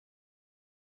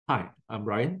Hi, I'm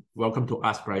Bryan. Welcome to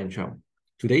AskBryanCheong.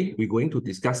 Today, we're going to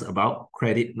discuss about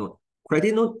credit note.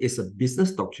 Credit note is a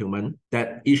business document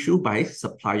that issued by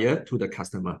supplier to the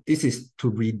customer. This is to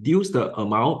reduce the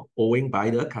amount owing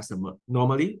by the customer.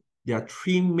 Normally, there are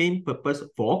three main purposes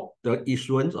for the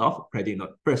issuance of credit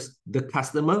note. First, the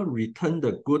customer return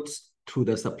the goods to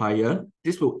the supplier.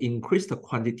 This will increase the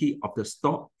quantity of the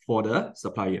stock for the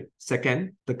supplier.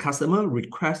 Second, the customer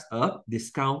requests a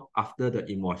discount after the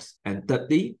invoice. And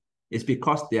thirdly, it's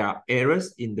because there are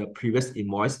errors in the previous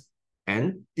invoice,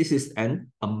 and this is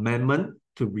an amendment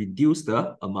to reduce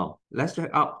the amount. Let's check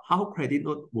out how credit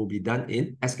note will be done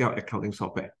in SQL accounting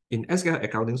software. In SQL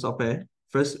accounting software,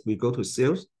 first we go to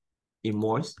sales,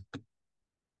 invoice,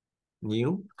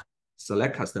 new,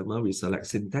 select customer, we select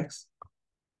syntax,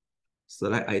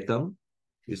 select item,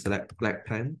 we select black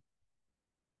pen,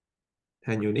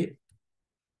 10 unit,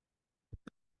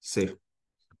 save.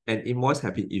 An invoice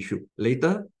have been issued.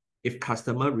 Later, if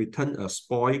customer return a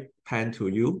spoiled pen to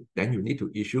you, then you need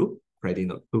to issue credit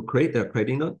note. To create the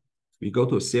credit note, we go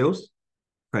to sales,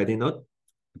 credit note,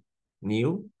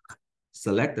 new,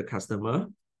 select the customer,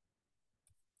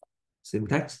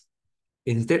 syntax.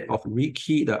 Instead of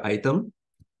rekey the item,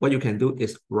 what you can do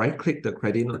is right-click the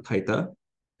credit note title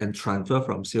and transfer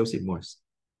from sales invoice.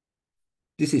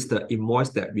 This is the invoice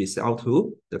that we sell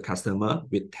to the customer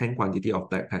with 10 quantity of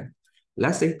black pen.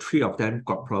 Let's say 3 of them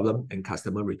got problem and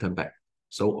customer return back.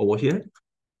 So over here,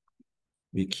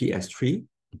 we key as 3.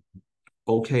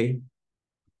 Okay.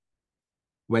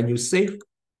 When you save,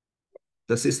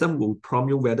 the system will prompt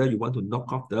you whether you want to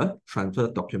knock off the transfer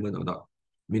document or not.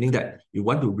 Meaning that you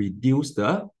want to reduce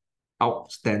the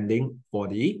outstanding for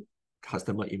the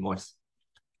customer invoice.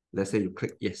 Let's say you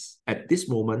click yes. At this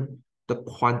moment, the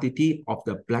quantity of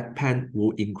the black pen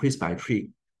will increase by 3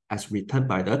 as returned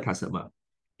by the customer,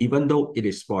 even though it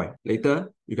is spoiled.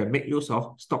 Later, you can make use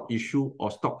of stock issue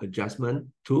or stock adjustment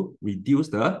to reduce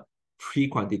the 3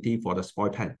 quantity for the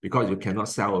spoiled pen because you cannot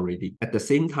sell already. At the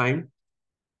same time,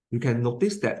 you can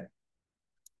notice that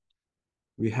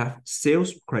we have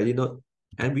sales credit note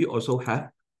and we also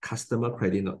have customer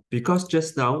credit note. Because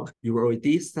just now, you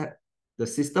already set the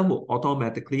system will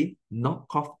automatically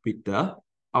knock off with the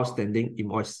outstanding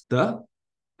invoice. The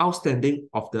outstanding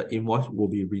of the invoice will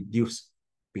be reduced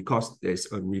because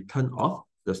there's a return of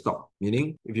the stock.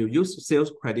 Meaning, if you use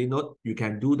sales credit note, you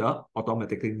can do the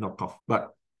automatically knock off.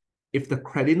 But if the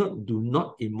credit note do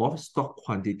not involve stock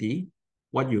quantity,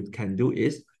 what you can do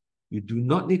is you do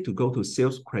not need to go to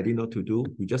sales credit note to do.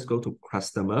 You just go to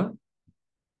customer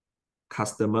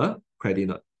credit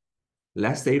note.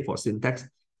 Let's say for syntax,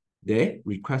 they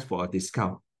request for a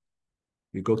discount.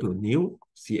 You go to new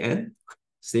CN,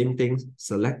 same thing,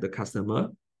 select the customer,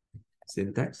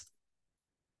 syntax,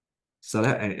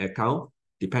 select an account,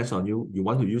 depends on you. You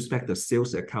want to use back the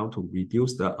sales account to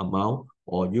reduce the amount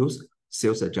or use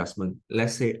sales adjustment.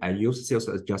 Let's say I use sales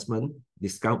adjustment,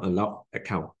 discount allowed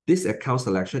account. This account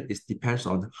selection is depends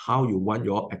on how you want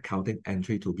your accounting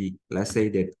entry to be. Let's say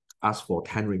they ask for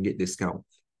 10 ringgit discount.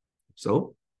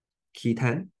 So key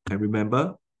 10, and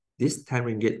remember, this 10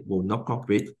 ringgit will knock off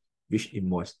with which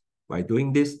invoice. By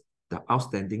doing this, the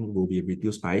outstanding will be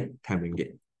reduced by 10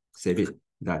 ringgit. Save it,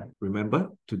 done. Remember,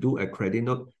 to do a credit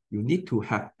note, you need to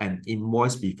have an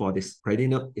invoice before this. Credit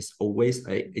note is always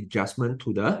an adjustment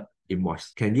to the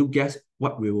invoice. Can you guess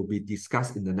what we will be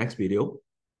discussed in the next video?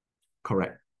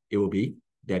 Correct. It will be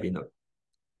debit note.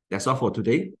 That's all for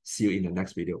today. See you in the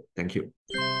next video. Thank you.